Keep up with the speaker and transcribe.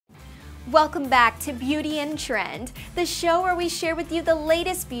Welcome back to Beauty and Trend, the show where we share with you the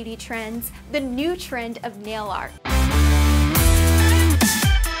latest beauty trends, the new trend of nail art.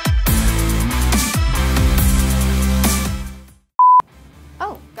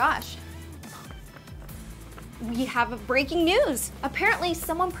 Oh gosh. We have a breaking news. Apparently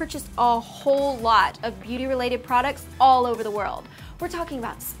someone purchased a whole lot of beauty-related products all over the world. We're talking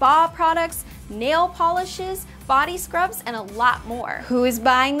about spa products, nail polishes, body scrubs, and a lot more. Who is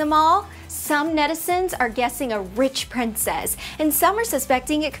buying them all? Some netizens are guessing a rich princess, and some are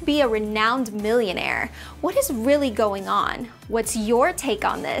suspecting it could be a renowned millionaire. What is really going on? What's your take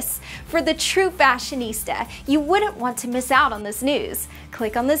on this? For the true fashionista, you wouldn't want to miss out on this news.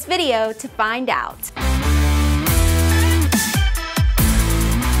 Click on this video to find out.